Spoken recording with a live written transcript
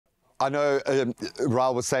I know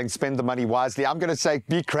Raul was saying spend the money wisely. I'm going to say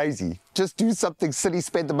be crazy. Just do something silly,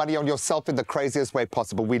 spend the money on yourself in the craziest way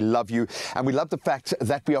possible. We love you, and we love the fact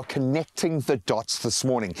that we are connecting the dots this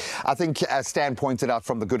morning. I think, as Stan pointed out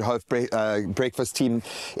from the Good Hope Breakfast team,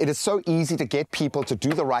 it is so easy to get people to do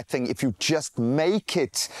the right thing if you just make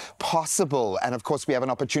it possible. And of course, we have an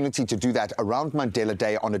opportunity to do that around Mandela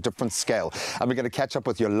Day on a different scale. And we're going to catch up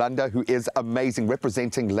with Yolanda, who is amazing,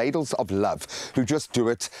 representing Ladles of Love, who just do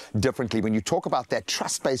it differently. When you talk about that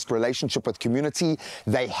trust-based relationship with community,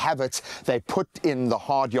 they have it. They put in the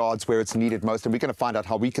hard yards where it's needed most, and we're going to find out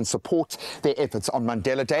how we can support their efforts on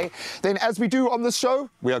Mandela Day. Then, as we do on this show,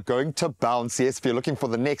 we are going to bounce. Yes, if you're looking for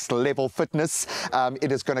the next level fitness,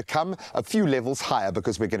 it is going to come a few levels higher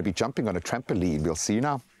because we're going to be jumping on a trampoline. We'll see you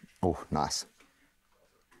now. Oh, nice.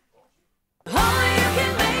 Oh, you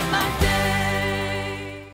can